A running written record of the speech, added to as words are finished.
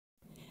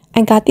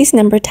I got these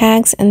number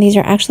tags and these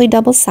are actually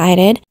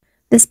double-sided.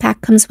 This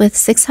pack comes with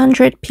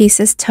 600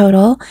 pieces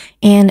total,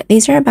 and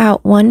these are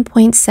about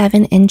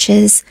 1.7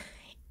 inches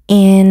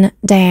in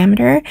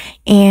diameter,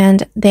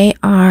 and they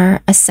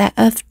are a set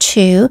of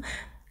 2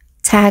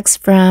 tags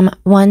from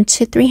 1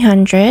 to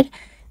 300.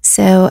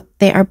 So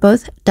they are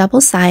both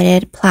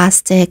double-sided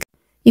plastic.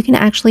 You can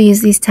actually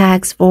use these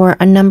tags for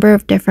a number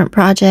of different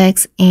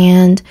projects,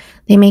 and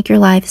they make your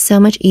life so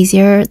much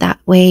easier. That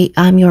way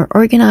you're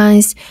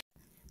organized.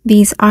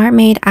 These are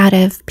made out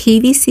of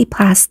PVC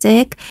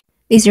plastic.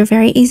 These are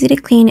very easy to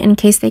clean in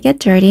case they get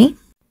dirty.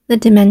 The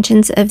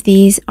dimensions of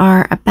these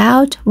are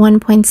about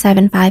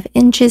 1.75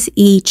 inches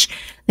each.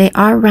 They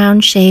are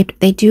round shaped.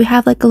 They do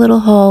have like a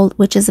little hole,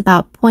 which is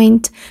about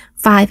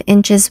 0.5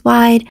 inches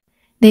wide.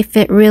 They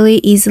fit really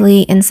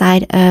easily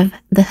inside of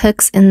the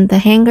hooks in the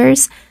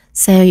hangers,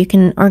 so you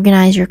can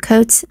organize your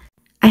coats.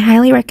 I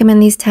highly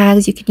recommend these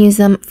tags. You can use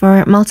them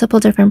for multiple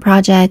different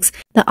projects.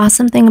 The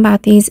awesome thing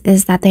about these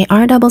is that they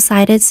are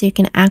double-sided, so you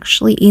can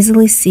actually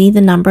easily see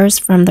the numbers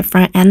from the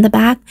front and the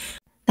back.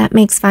 That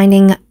makes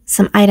finding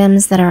some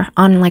items that are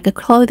on like a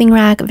clothing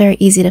rack very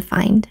easy to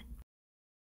find.